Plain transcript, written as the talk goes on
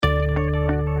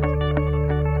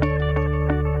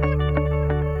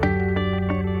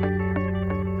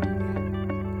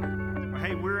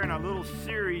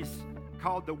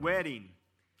called The Wedding.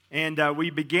 And we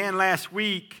began last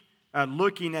week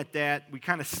looking at that. We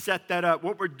kind of set that up.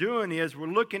 What we're doing is we're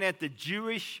looking at the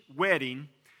Jewish wedding.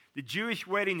 The Jewish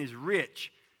wedding is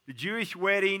rich. The Jewish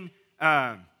wedding,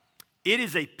 it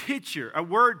is a picture, a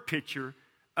word picture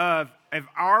of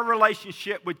our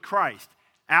relationship with Christ.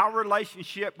 Our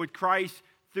relationship with Christ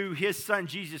through His Son,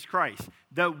 Jesus Christ.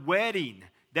 The wedding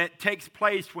that takes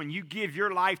place when you give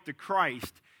your life to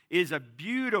Christ is a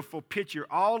beautiful picture,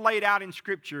 all laid out in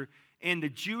Scripture. And the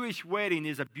Jewish wedding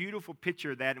is a beautiful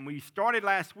picture of that. And we started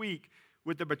last week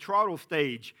with the betrothal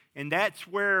stage. And that's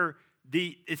where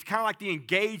it's kind of like the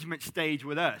engagement stage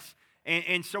with us.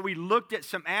 And so we looked at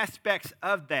some aspects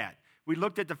of that. We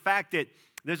looked at the fact that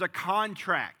there's a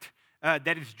contract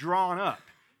that is drawn up,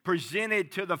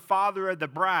 presented to the father of the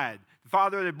bride. The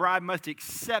father of the bride must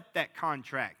accept that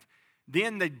contract.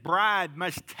 Then the bride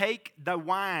must take the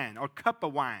wine or cup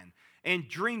of wine and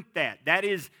drink that. That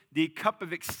is the cup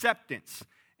of acceptance.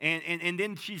 And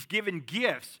then she's given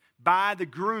gifts by the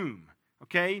groom,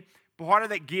 okay? Part of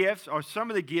that gifts, or some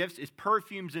of the gifts, is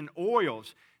perfumes and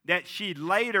oils that she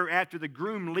later, after the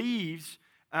groom leaves,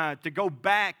 to go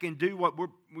back and do what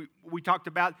we talked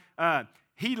about.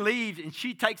 He leaves and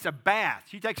she takes a bath.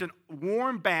 She takes a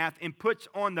warm bath and puts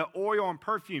on the oil and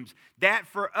perfumes. That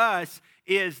for us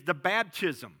is the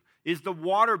baptism, is the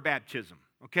water baptism,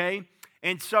 okay?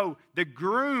 And so the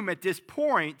groom at this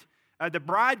point, the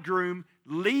bridegroom,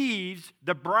 leaves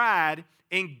the bride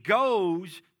and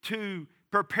goes to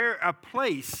prepare a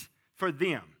place for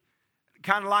them.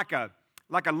 Kind of like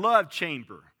a love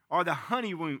chamber or the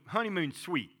honeymoon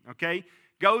suite, okay?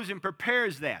 Goes and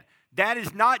prepares that. That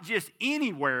is not just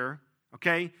anywhere,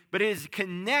 okay, but it is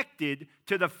connected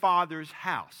to the Father's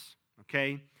house,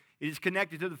 okay? It is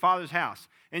connected to the Father's house.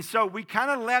 And so we kind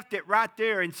of left it right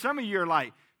there, and some of you are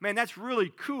like, man, that's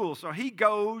really cool. So he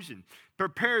goes and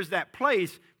prepares that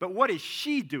place, but what is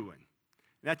she doing?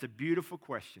 That's a beautiful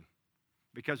question,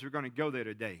 because we're going to go there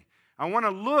today. I want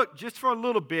to look just for a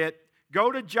little bit, go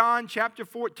to John chapter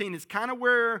 14. It's kind of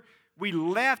where we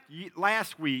left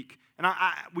last week. And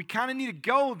we kind of need to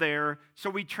go there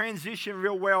so we transition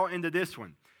real well into this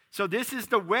one. So this is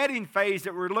the wedding phase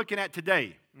that we're looking at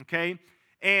today, okay?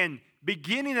 And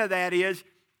beginning of that is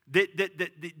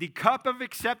the cup of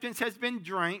acceptance has been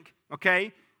drank,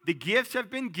 okay? The gifts have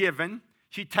been given.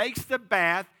 She takes the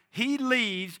bath. He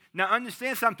leaves. Now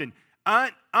understand something.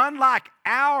 Unlike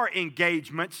our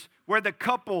engagements where the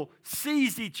couple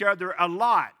sees each other a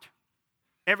lot,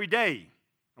 every day,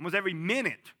 almost every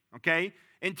minute, okay?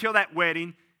 Until that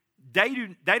wedding, they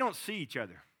don't see each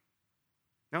other.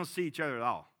 They don't see each other at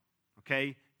all,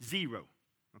 okay? Zero,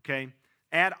 okay?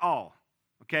 At all,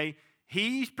 okay?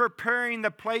 He's preparing the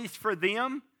place for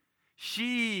them.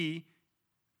 I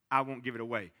won't give it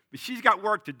away, but she's got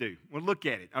work to do. We'll look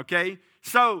at it, okay?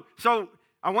 So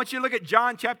I want you to look at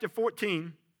John chapter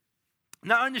 14.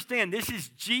 Now understand, this is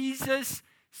Jesus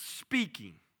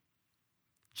speaking.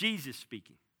 Jesus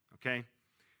speaking, okay?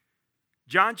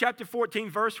 John chapter 14,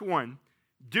 verse 1,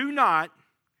 do not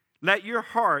let your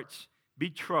hearts be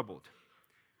troubled.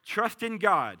 Trust in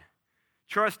God.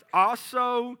 Trust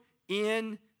also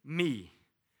in me.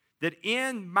 That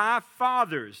in my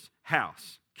Father's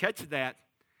house, catch that,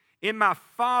 in my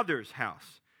Father's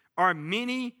house are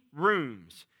many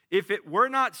rooms. If it were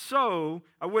not so,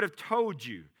 I would have told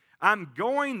you. I'm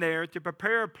going there to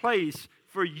prepare a place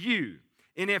for you.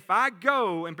 And if I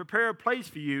go and prepare a place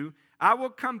for you, I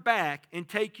will come back and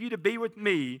take you to be with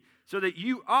me so that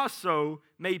you also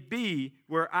may be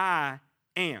where I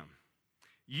am.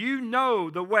 You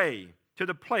know the way to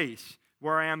the place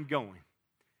where I am going.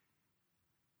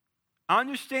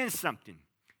 Understand something.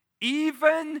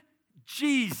 Even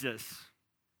Jesus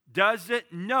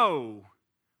doesn't know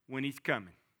when He's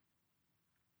coming.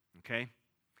 Okay?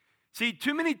 See,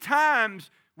 too many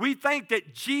times we think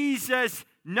that Jesus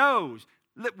knows.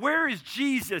 Where is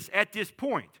Jesus at this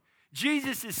point?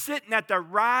 Jesus is sitting at the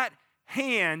right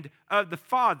hand of the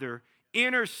Father,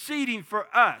 interceding for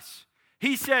us.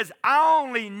 He says, I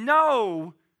only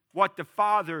know what the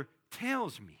Father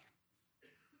tells me.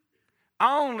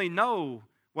 I only know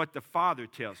what the Father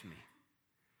tells me.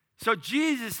 So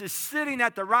Jesus is sitting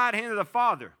at the right hand of the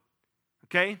Father,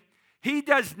 okay? He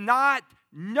does not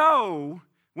know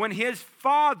when His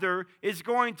Father is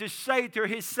going to say to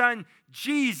His Son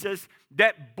Jesus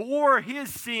that bore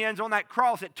His sins on that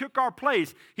cross, that took our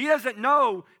place. He doesn't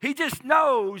know. He just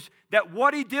knows that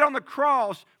what He did on the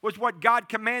cross was what God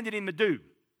commanded Him to do.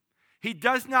 He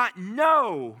does not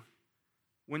know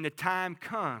when the time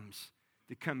comes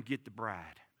to come get the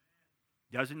bride.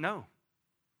 Doesn't know.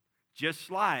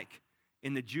 Just like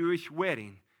in the Jewish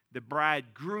wedding, the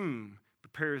bridegroom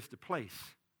prepares the place,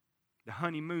 the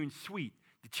honeymoon suite,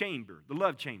 the chamber, the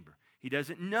love chamber. He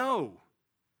doesn't know.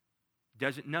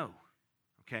 Doesn't know,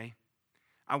 okay?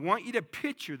 I want you to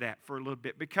picture that for a little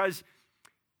bit because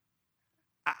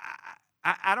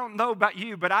I don't know about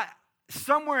you, but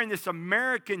somewhere in this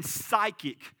American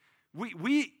psychic,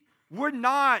 we're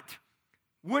not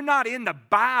in the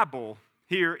Bible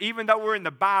here, even though we're in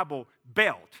the Bible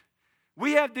Belt.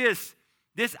 We have this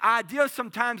idea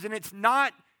sometimes, and it's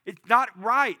not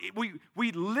right.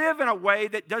 We live in a way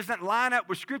that doesn't line up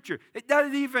with Scripture.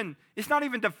 It's not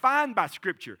even defined by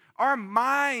Scripture. Our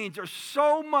minds are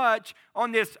so much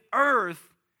on this earth,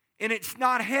 and it's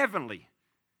not heavenly.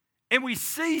 And we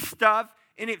see stuff,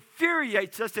 and it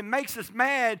infuriates us and makes us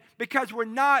mad because we're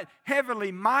not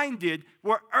heavenly minded,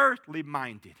 we're earthly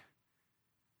minded.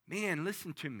 Man,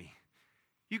 listen to me.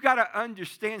 You got to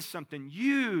understand something.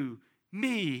 You,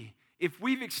 me, if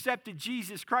we've accepted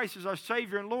Jesus Christ as our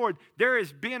Savior and Lord, there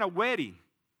has been a wedding.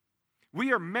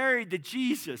 We are married to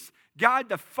Jesus. God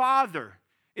the Father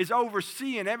is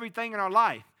overseeing everything in our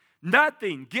life.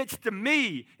 Nothing gets to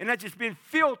me, and that's just been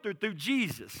filtered through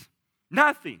Jesus.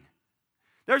 Nothing.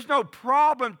 There's no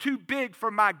problem too big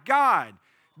for my God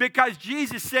because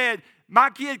Jesus said, my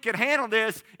kid can handle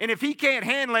this, and if he can't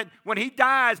handle it, when he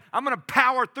dies, I'm going to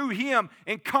power through him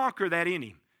and conquer that in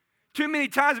him. Too many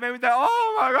times, man, we think,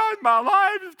 oh my God, my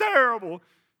life is terrible.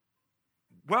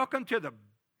 Welcome to the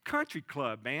country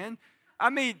club, man. I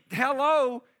mean,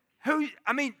 hello.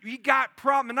 You got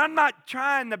problems. And I'm not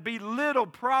trying to belittle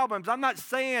problems. I'm not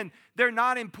saying they're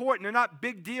not important. They're not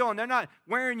big deal, and they're not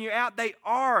wearing you out. They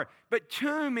are. But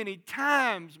too many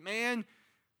times, man,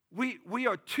 we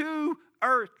are too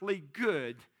earthly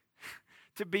good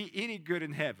to be any good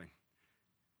in heaven.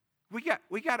 We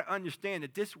got to understand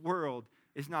that this world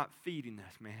is not feeding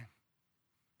us, man.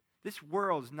 This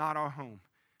world is not our home.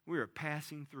 We are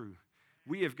passing through.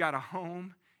 We have got a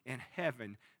home in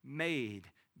heaven made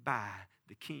by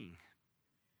the King.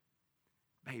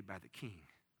 Made by the King.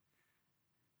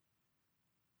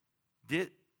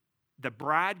 The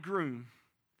bridegroom,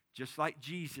 just like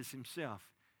Jesus himself,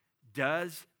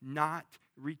 does not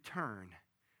return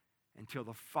until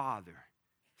the Father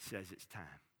says it's time.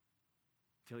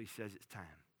 Until he says it's time.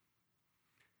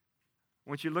 I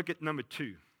want you to look at number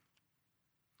 2.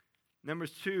 Number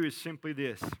 2 is simply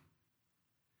this: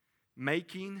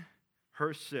 making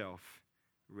herself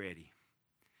ready.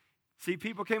 See,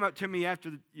 people came up to me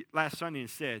after last Sunday and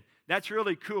said, that's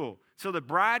really cool. So the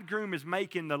bridegroom is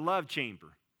making the love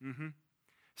chamber. Mm-hmm.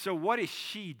 So what is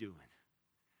she doing?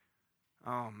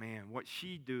 Oh, man, what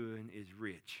she's doing is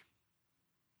rich.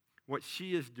 What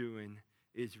she is doing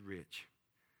is rich.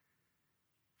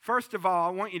 First of all,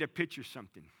 I want you to picture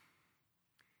something.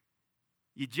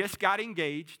 You just got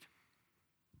engaged,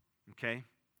 okay?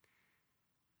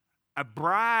 A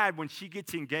bride, when she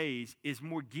gets engaged, is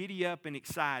more giddy up and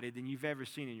excited than you've ever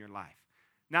seen in your life.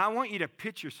 Now, I want you to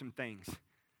picture some things.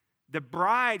 The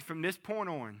bride, from this point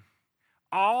on,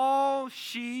 all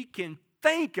she can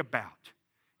think about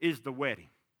is the wedding.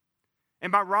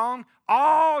 Am I wrong?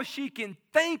 All she can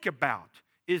think about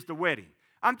is the wedding.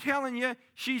 I'm telling you,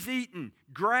 she's eating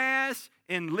grass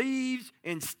and leaves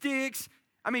and sticks.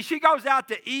 I mean, she goes out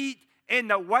to eat, and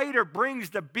the waiter brings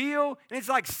the bill, and it's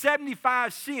like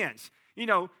 75 cents. You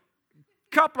know,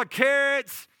 a couple of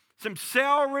carrots, some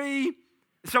celery,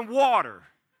 some water.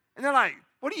 And they're like,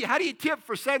 how do you tip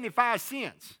for 75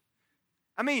 cents?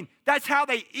 I mean, that's how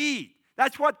they eat.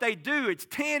 That's what they do. It's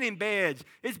tanning beds.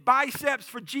 It's biceps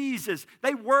for Jesus.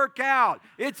 They work out.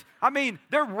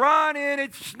 They're running.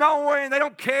 It's snowing. They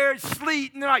don't care. It's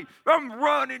sleeting. They're like, I'm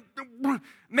running.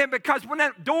 Man, because when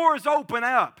that doors open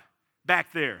up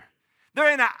back there,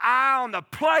 they're in an eye on the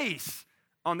place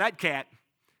on that cat.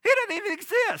 He doesn't even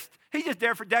exist. He's just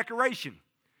there for decoration.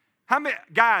 How many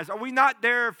guys, are we not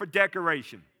there for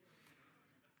decoration?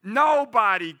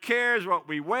 Nobody cares what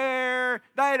we wear.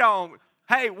 They don't.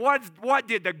 Hey, what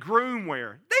did the groom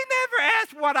wear? They never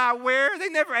ask what I wear. They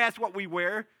never ask what we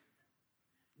wear.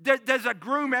 Does a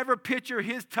groom ever picture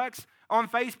his tux on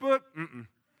Facebook? Mm-mm.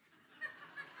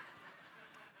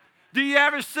 Do you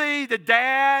ever see the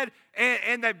dad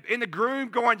and the groom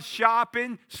going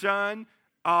shopping? Son,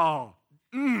 that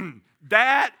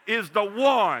is the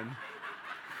one.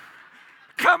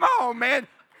 Come on, man.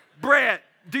 Brett,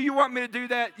 do you want me to do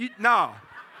that? No.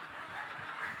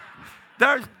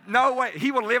 There's no way.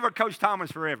 He will live with Coach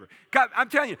Thomas forever. I'm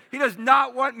telling you, he does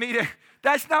not want me to.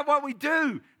 That's not what we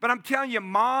do. But I'm telling you,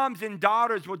 moms and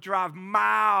daughters will drive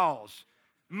miles.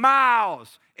 And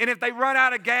if they run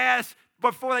out of gas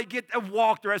before they get to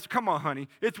walk the rest, come on, honey,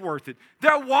 it's worth it.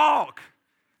 They'll walk.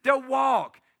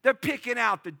 They're picking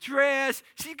out the dress.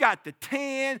 She got the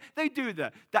tan. They do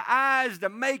the eyes, the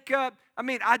makeup. I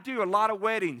mean, I do a lot of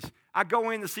weddings. I go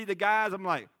in to see the guys. I'm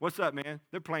like, what's up, man?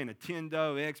 They're playing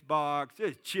Nintendo, Xbox,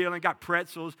 just chilling, got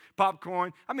pretzels,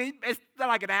 popcorn. I mean, it's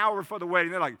like an hour before the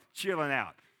wedding. They're like chilling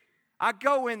out. I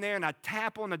go in there and I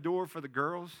tap on the door for the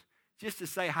girls just to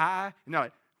say hi. And they're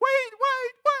like, wait.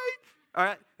 All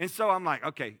right. And so I'm like,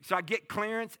 okay. So I get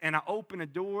clearance and I open the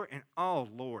door and, oh,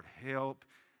 Lord, help.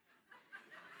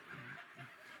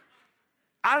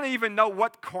 I don't even know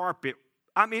what carpet.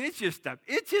 I mean, it's just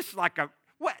like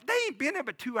what? They ain't been there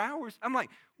but 2 hours. I'm like,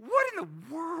 what in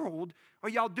the world are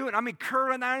y'all doing? I mean,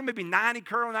 curling iron, maybe 90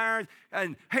 curling irons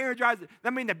and hair dryers. I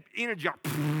mean, the energy,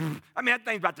 I mean, that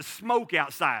thing's about to smoke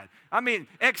outside. I mean,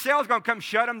 Excel's going to come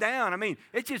shut them down. I mean,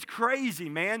 it's just crazy,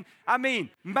 man. I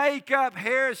mean, makeup,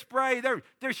 hairspray,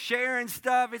 they're sharing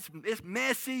stuff. It's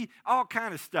messy, all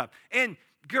kind of stuff. And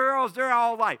girls, they're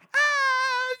all like,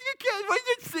 you can't wait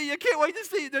to see you. I can't wait to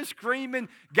see you. They're screaming.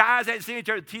 Guys hadn't seen each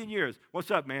other in 10 years.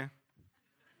 What's up, man?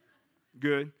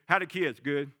 Good. How the kids?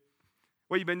 Good.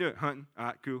 What you been doing? Hunting. All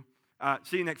right, cool.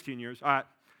 See you next 10 years. All right.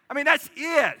 I mean, that's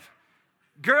it.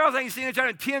 Girls ain't seen each other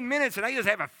in 10 minutes, and they just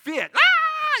have a fit.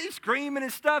 You're screaming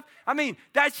and stuff. I mean,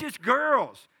 that's just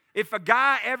girls. If a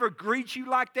guy ever greets you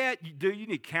like that, you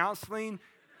need counseling.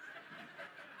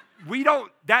 We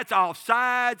don't, that's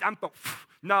offsides.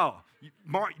 No.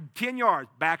 10 yards,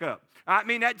 back up. I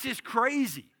mean, that's just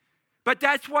crazy. But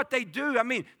that's what they do. I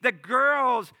mean, the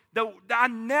girls, I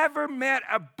never met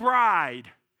a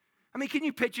bride. I mean, can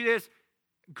you picture this?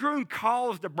 Groom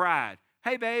calls the bride.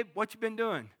 Hey, babe, what you been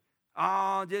doing?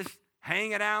 Oh, just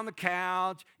hanging out on the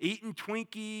couch, eating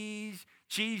Twinkies,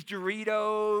 cheese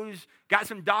Doritos, got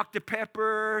some Dr.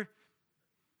 Pepper.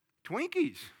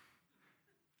 Twinkies.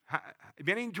 You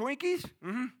been eating Twinkies?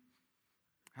 Mm-hmm.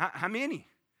 How many?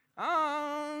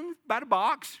 About a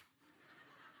box.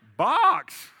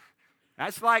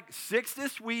 That's like 6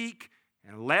 this week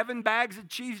and 11 bags of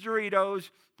cheese Doritos.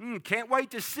 Can't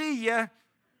wait to see you,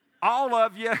 all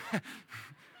of you.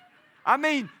 I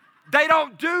mean, they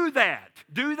don't do that,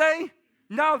 do they?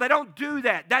 No, they don't do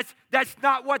that. That's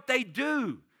not what they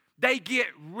do. They get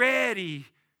ready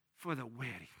for the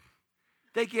wedding.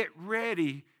 They get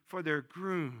ready for their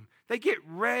groom. They get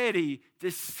ready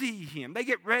to see him. They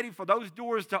get ready for those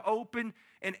doors to open,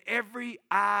 and every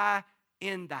eye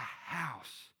in the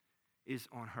house is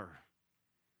on her.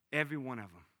 Every one of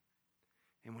them.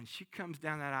 And when she comes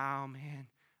down that aisle, man,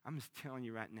 I'm just telling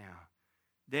you right now,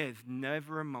 there's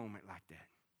never a moment like that.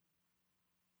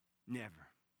 Never.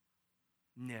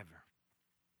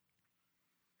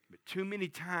 But too many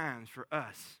times for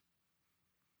us,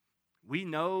 we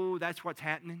know that's what's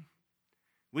happening.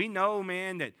 We know,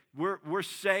 man, that we're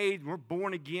saved, we're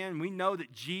born again. We know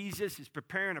that Jesus is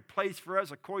preparing a place for us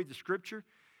according to Scripture.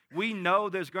 We know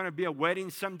there's going to be a wedding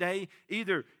someday.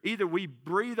 Either we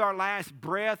breathe our last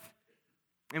breath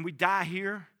and we die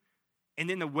here, and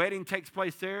then the wedding takes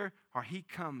place there, or he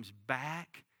comes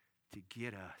back to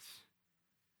get us.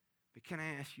 But can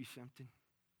I ask you something?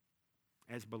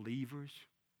 As believers,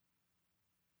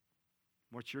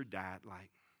 what's your diet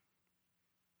like?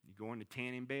 You going to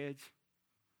tanning beds?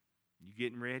 You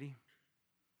getting ready?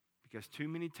 Because too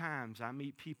many times I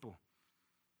meet people,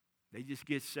 they just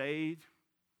get saved.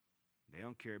 They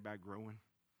don't care about growing.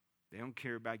 They don't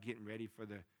care about getting ready for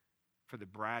the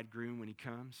bridegroom when he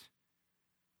comes.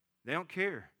 They don't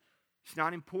care. It's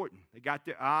not important. They got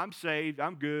I'm saved.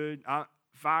 I'm good. I'm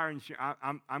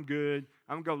good.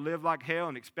 I'm going to go live like hell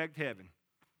and expect heaven.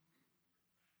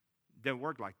 Doesn't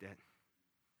work like that.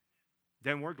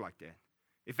 Doesn't work like that.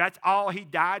 If that's all he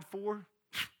died for,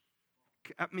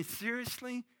 I mean,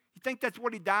 seriously? You think that's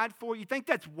what he died for? You think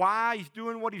that's why he's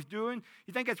doing what he's doing?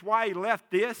 You think that's why he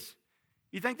left this?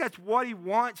 You think that's what he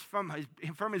wants from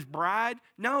his bride?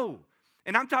 No.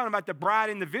 And I'm talking about the bride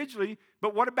individually,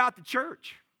 but what about the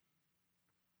church?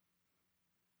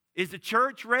 Is the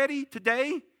church ready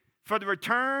today for the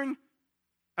return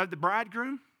of the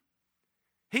bridegroom?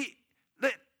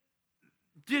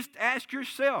 Just ask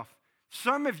yourself.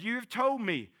 Some of you have told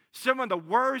me some of the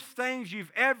worst things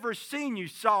you've ever seen you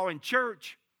saw in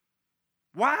church.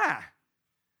 Why?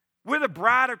 We're the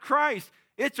bride of Christ.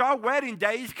 It's our wedding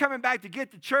day. He's coming back to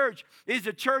get the church. Is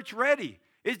the church ready?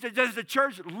 Does the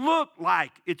church look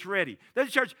like it's ready? Does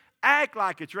the church act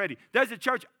like it's ready? Does the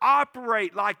church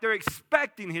operate like they're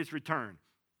expecting his return?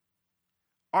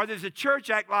 Or does the church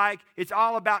act like it's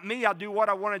all about me? I'll do what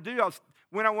I want to do.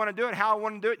 When I want to do it, how I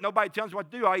want to do it. Nobody tells me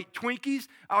what to do. I'll eat Twinkies,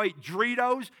 I'll eat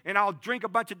Doritos, and I'll drink a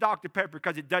bunch of Dr. Pepper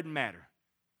because it doesn't matter.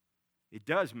 It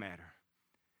does matter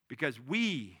because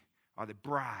we are the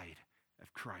bride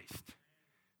of Christ.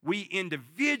 We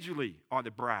individually are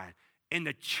the bride, and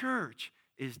the church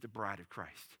is the bride of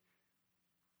Christ.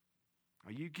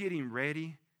 Are you getting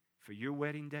ready for your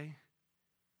wedding day?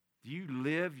 Do you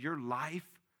live your life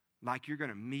like you're going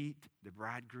to meet the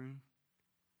bridegroom?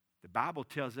 The Bible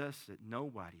tells us that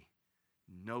nobody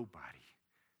knows.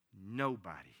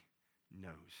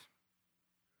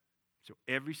 So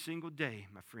every single day,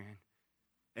 my friend,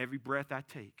 every breath I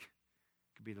take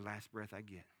could be the last breath I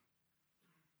get.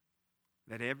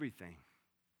 Let everything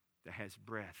that has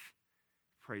breath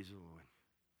praise the Lord.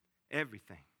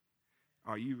 Everything.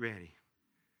 Are you ready?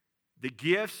 The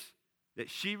gifts that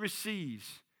she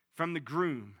receives from the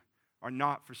groom are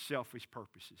not for selfish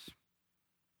purposes.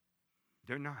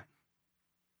 They're not.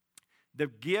 The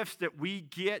gifts that we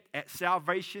get at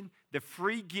salvation, the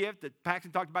free gift that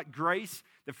Paxton talked about, grace,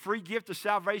 the free gift of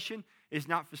salvation is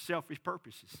not for selfish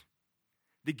purposes.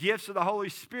 The gifts of the Holy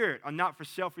Spirit are not for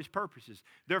selfish purposes.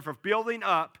 They're for building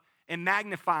up and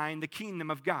magnifying the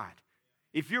kingdom of God.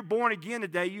 If you're born again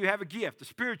today, you have a gift, a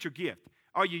spiritual gift.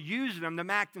 Are you using them to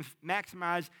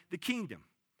maximize the kingdom?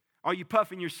 Are you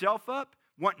puffing yourself up,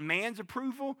 wanting man's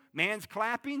approval, man's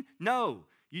clapping? No.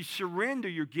 You surrender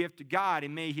your gift to God,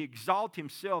 and may He exalt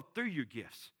Himself through your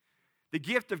gifts. The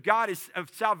gift of God of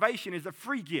salvation is a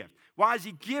free gift. Why does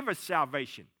He give us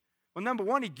salvation? Well, number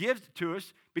one, He gives it to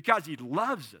us because He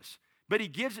loves us. But He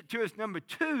gives it to us, number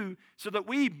two, so that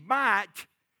we might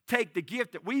take the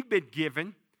gift that we've been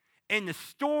given and the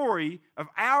story of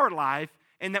our life,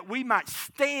 and that we might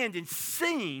stand and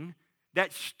sing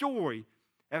that story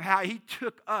of how He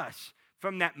took us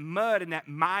from that mud and that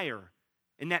mire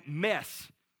and that mess,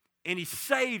 and He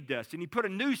saved us, and He put a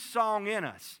new song in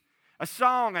us, a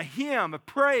song, a hymn, a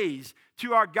praise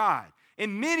to our God.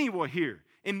 And many will hear,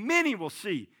 and many will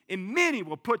see, and many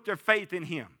will put their faith in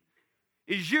Him.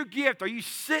 Is your gift, are you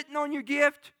sitting on your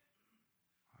gift?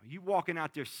 Or are you walking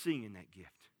out there singing that gift?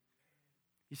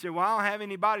 You say, well, I don't have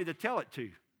anybody to tell it to.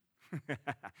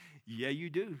 Yeah, you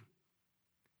do.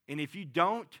 And if you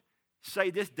don't, say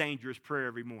this dangerous prayer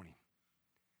every morning.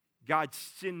 God,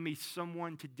 send me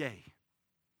someone today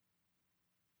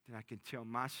that I can tell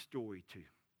my story to.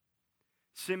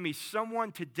 Send me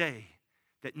someone today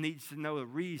that needs to know the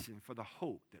reason for the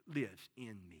hope that lives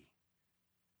in me.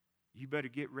 You better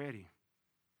get ready,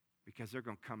 because they're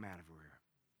going to come out of everywhere.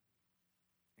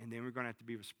 And then we're going to have to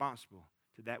be responsible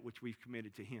to that which we've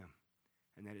committed to Him,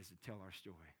 and that is to tell our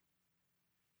story.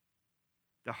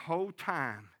 The whole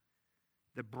time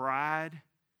the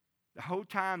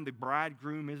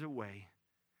bridegroom is away,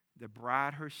 the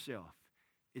bride herself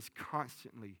is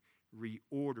constantly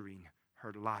reordering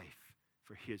her life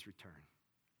for His return.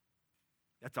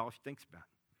 That's all she thinks about.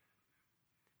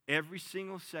 Every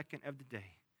single second of the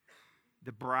day,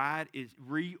 the bride is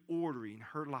reordering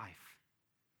her life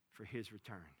for His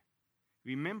return.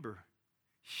 Remember,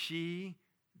 she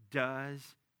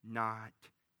does not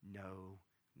know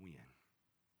when.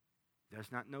 Does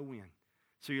not know when.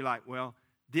 So you're like, well,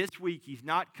 this week He's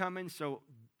not coming, so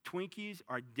Twinkies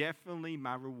are definitely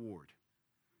my reward.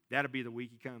 That'll be the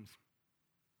week He comes.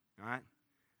 All right?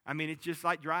 I mean, it's just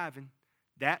like driving.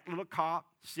 That little cop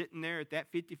sitting there at that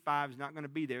 55 is not going to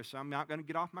be there, so I'm not going to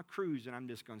get off my cruise, and I'm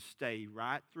just going to stay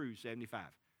right through 75.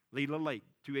 Leela Lake,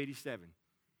 287.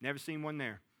 Never seen one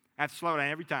there. I have to slow down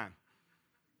every time.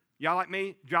 Y'all like me?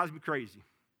 It drives me crazy.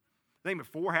 I think of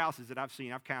 4 houses that I've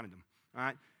seen. I've counted them. All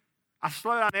right? I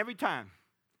slow down every time,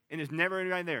 and there's never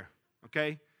anybody there,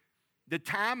 okay? The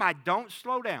time I don't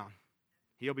slow down,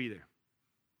 He'll be there.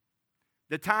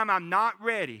 The time I'm not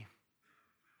ready,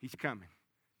 He's coming.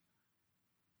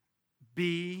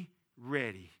 Be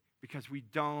ready, because we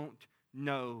don't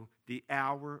know the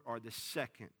hour or the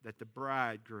second that the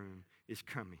bridegroom is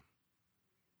coming.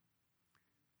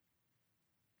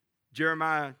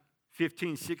 Jeremiah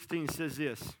 15:16 says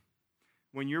this,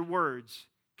 when your words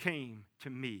came to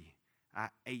me, I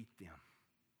ate them,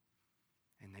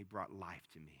 and they brought life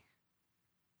to me.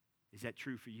 Is that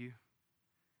true for you?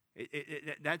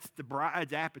 That's the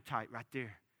bride's appetite right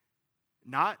there.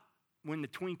 Not when the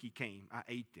Twinkie came, I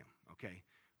ate them, okay?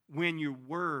 When your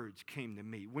words came to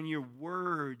me. When your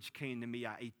words came to me,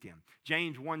 I ate them.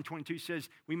 James 1:22 says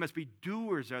we must be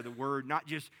doers of the word, not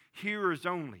just hearers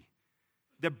only.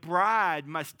 The bride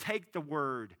must take the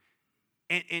word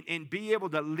and be able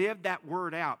to live that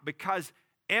word out, because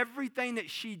everything that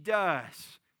she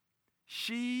does,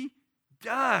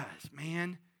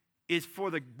 man, is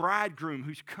for the bridegroom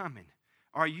who's coming.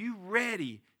 Are you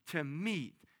ready to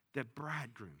meet the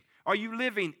bridegroom? Are you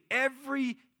living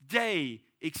every day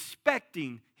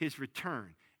expecting His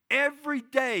return? Every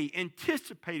day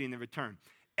anticipating the return?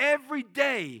 Every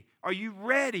day are you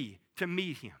ready to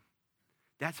meet Him?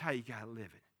 That's how you got to live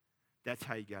it. That's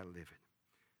how you got to live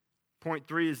it. Point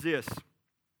 3 is this: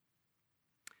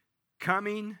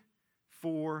 coming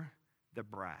for the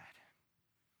bride.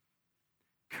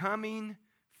 Coming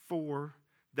for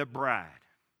the bride.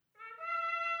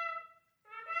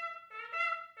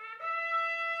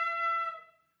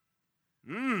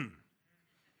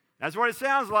 That's what it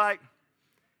sounds like.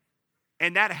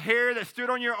 And that hair that stood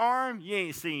on your arm, you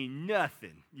ain't seen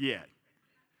nothing yet.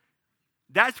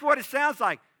 That's what it sounds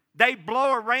like. They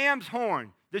blow a ram's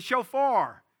horn, the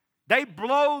shofar. They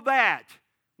blow that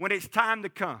when it's time to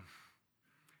come.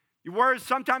 Your word,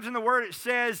 sometimes in the word it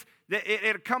says that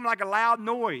it'll come like a loud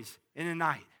noise in the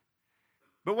night.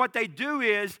 But what they do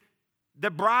is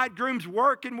the bridegroom's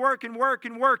working.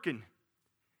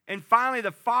 And finally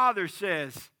the father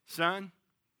says, son,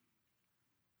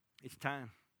 it's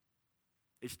time.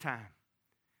 It's time.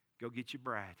 Go get your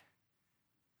bride.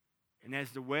 And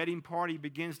as the wedding party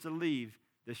begins to leave,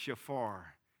 the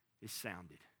shofar is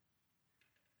sounded.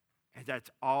 And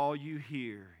that's all you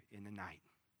hear in the night.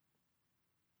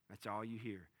 That's all you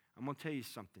hear. I'm going to tell you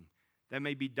something. There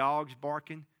may be dogs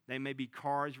barking. There may be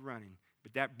cars running.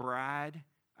 But that bride,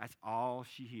 that's all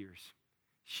she hears.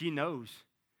 She knows.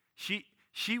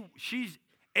 She's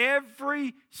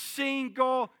every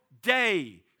single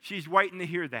day she's waiting to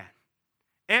hear that.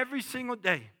 Every single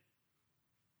day.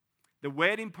 The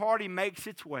wedding party makes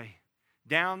its way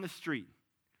down the street.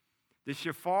 The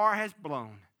shofar has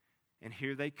blown, and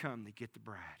here they come to get the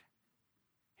bride.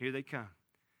 Here they come.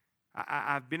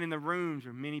 I've been in the rooms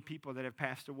of many people that have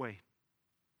passed away.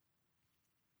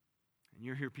 And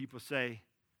you hear people say,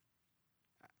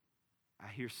 I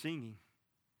hear singing.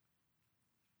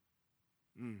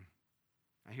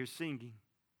 I hear singing.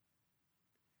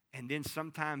 And then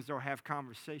sometimes they'll have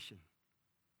conversation.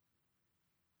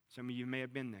 Some of you may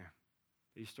have been there.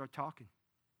 They start talking.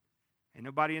 Ain't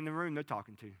nobody in the room they're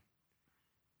talking to.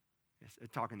 They're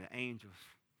talking to angels,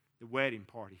 the wedding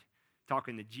party,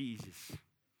 talking to Jesus.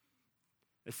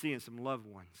 They're seeing some loved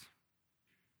ones,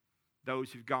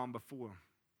 those who've gone before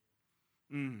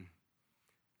them.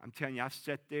 I'm telling you, I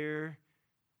sat there,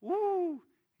 and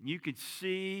you could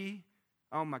see,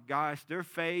 oh my gosh, their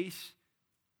face.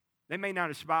 They may not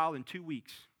have smiled in 2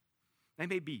 weeks. They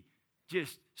may be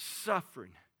just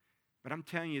suffering. But I'm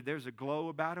telling you, there's a glow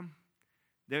about them.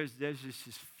 There's this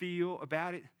feel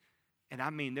about it. And I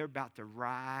mean, they're about to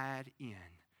ride in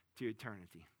to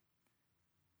eternity.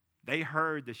 They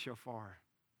heard the shofar.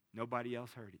 Nobody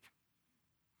else heard it.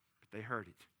 But they heard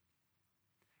it.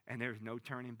 And there's no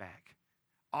turning back.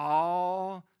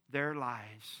 All their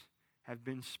lives have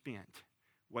been spent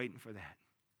waiting for that.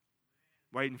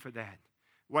 Waiting for that.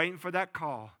 Waiting for that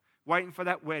call. Waiting for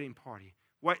that wedding party.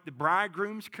 The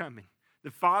bridegroom's coming.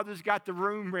 The father's got the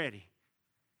room ready.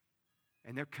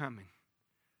 And they're coming.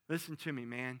 Listen to me,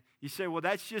 man. You say, well,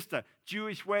 that's just a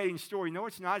Jewish wedding story. No,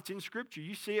 it's not. It's in Scripture.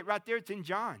 You see it right there. It's in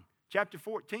John chapter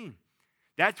 14.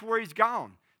 That's where he's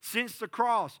gone. Since the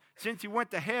cross, since he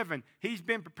went to heaven, he's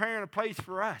been preparing a place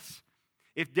for us.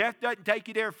 If death doesn't take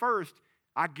you there first,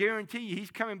 I guarantee you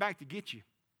he's coming back to get you.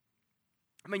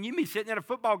 I mean, you can be sitting at a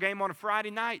football game on a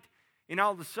Friday night, and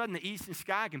all of a sudden the eastern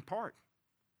sky can part.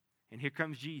 And here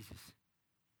comes Jesus.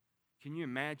 Can you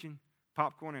imagine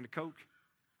popcorn and a Coke?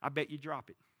 I bet you drop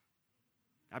it.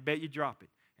 I bet you drop it.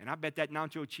 And I bet that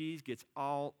nacho cheese gets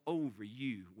all over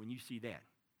you when you see that.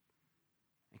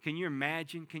 And can you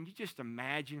just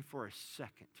imagine for a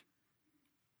second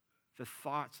the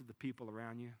thoughts of the people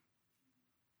around you?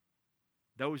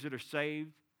 Those that are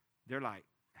saved, they're like,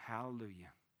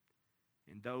 hallelujah.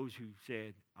 And those who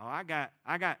said, oh, I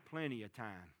got plenty of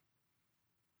time.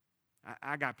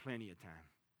 I got plenty of time.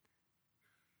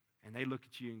 And they look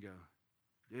at you and go,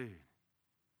 dude,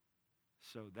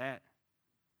 so that,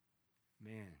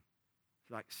 man,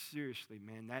 it's like seriously,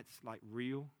 man, that's like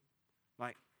real.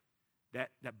 Like that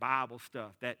Bible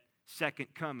stuff, that second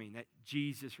coming, that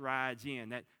Jesus rides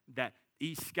in, that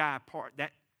east sky part,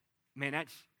 that, man,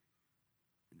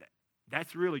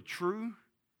 that's really true.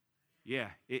 Yeah,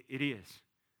 it is.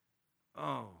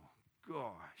 Oh,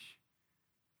 gosh.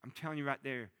 I'm telling you right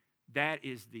there, that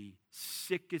is the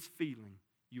sickest feeling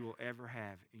you will ever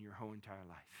have in your whole entire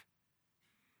life.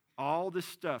 All the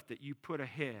stuff that you put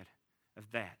ahead of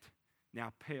that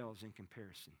now pales in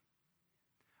comparison.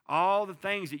 All the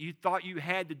things that you thought you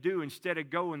had to do instead of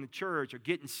going to church or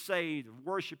getting saved or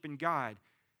worshiping God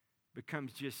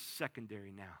becomes just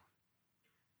secondary now.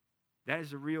 That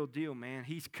is the real deal, man.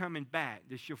 He's coming back.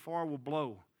 The shofar will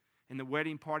blow and the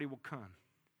wedding party will come.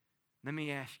 Let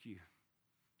me ask you,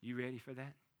 you ready for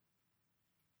that?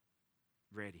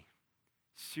 Ready.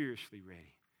 Seriously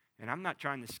ready. And I'm not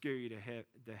trying to scare you to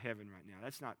heaven right now.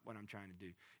 That's not what I'm trying to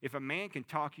do. If a man can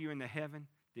talk you into heaven,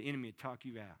 the enemy will talk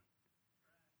you out.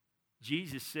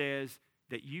 Jesus says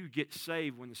that you get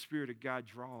saved when the Spirit of God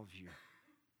draws you.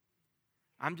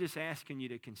 I'm just asking you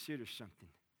to consider something.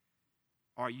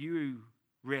 Are you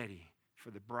ready for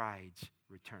the bride's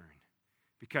return?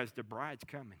 Because the bride's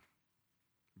coming.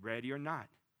 Ready or not,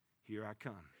 here I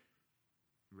come.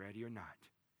 Ready or not.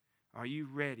 Are you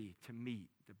ready to meet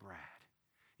the bride?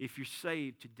 If you're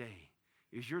saved today,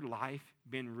 is your life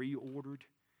been reordered?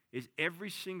 Is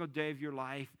every single day of your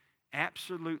life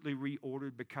absolutely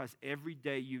reordered because every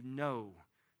day you know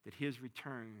that His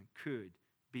return could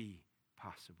be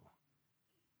possible?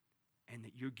 And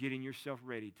that you're getting yourself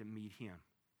ready to meet Him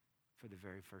for the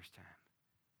very first time.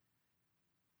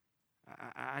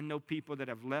 I know people that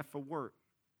have left for work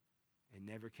and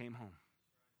never came home.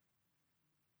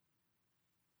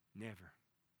 Never.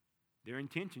 Their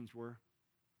intentions were.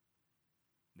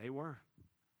 They were.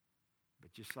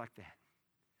 But just like that.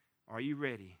 Are you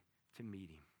ready to meet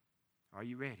Him? Are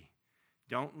you ready?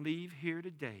 Don't leave here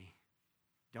today.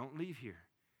 Don't leave here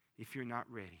if you're not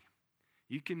ready.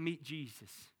 You can meet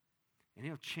Jesus, and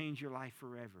He'll change your life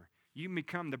forever. You can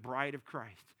become the bride of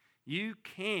Christ. You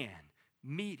can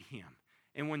meet Him.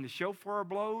 And when the shofar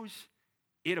blows,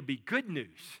 it'll be good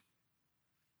news,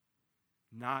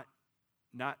 not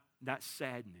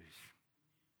sad news.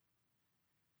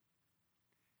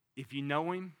 If you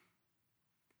know Him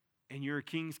and you're a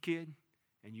king's kid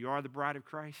and you are the bride of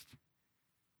Christ,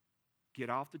 get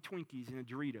off the Twinkies and the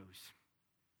Doritos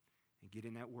and get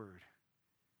in that Word.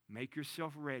 Make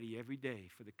yourself ready every day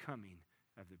for the coming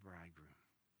of the bridegroom.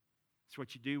 It's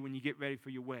what you do when you get ready for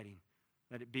your wedding.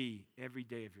 Let it be every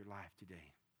day of your life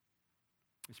today.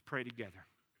 Let's pray together.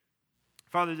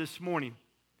 Father, this morning,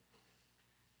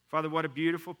 Father, what a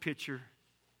beautiful picture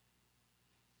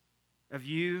of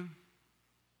you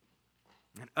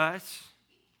and us.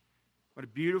 What a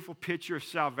beautiful picture of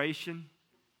salvation.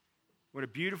 What a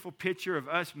beautiful picture of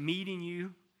us meeting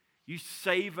you, you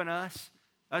saving us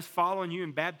following you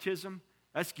in baptism,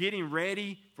 us getting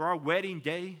ready for our wedding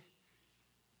day,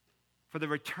 for the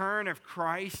return of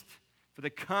Christ, for the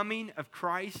coming of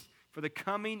Christ, for the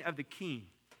coming of the King.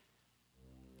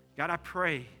 God, I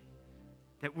pray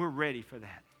that we're ready for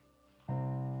that.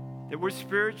 That we're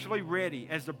spiritually ready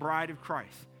as the bride of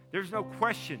Christ. There's no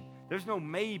question. There's no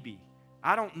maybe.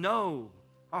 I don't know.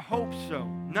 I hope so.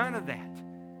 None of that.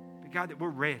 But God, that we're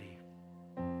ready.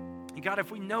 And God, if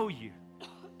we know you,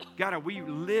 God, are we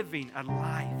living a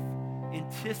life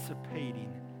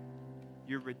anticipating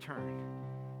your return?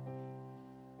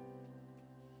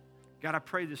 God, I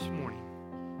pray this morning,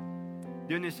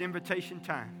 during this invitation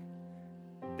time,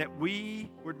 that we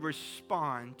would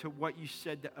respond to what you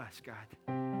said to us, God.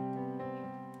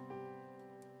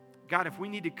 God, if we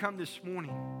need to come this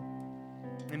morning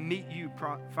and meet you,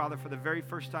 Father, for the very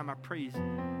first time, I pray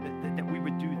that we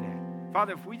would do that.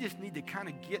 Father, if we just need to kind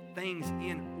of get things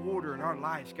in order in our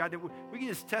lives, God, that we can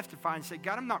just testify and say,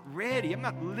 God, I'm not ready. I'm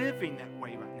not living that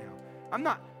way right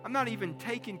now. I'm not even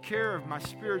taking care of my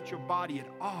spiritual body at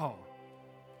all.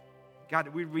 God,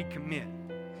 that we recommit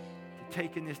to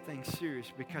taking this thing serious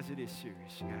because it is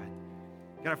serious, God.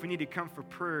 God, if we need to come for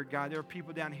prayer, God, there are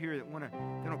people down here that want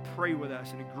to pray with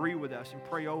us and agree with us and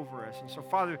pray over us. And so,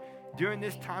 Father, during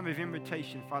this time of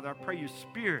invitation, Father, I pray your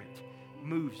Spirit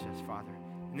moves us, Father,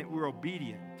 and that we're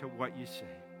obedient to what you say.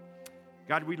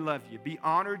 God, we love you. Be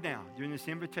honored now during this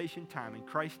invitation time. In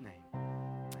Christ's name.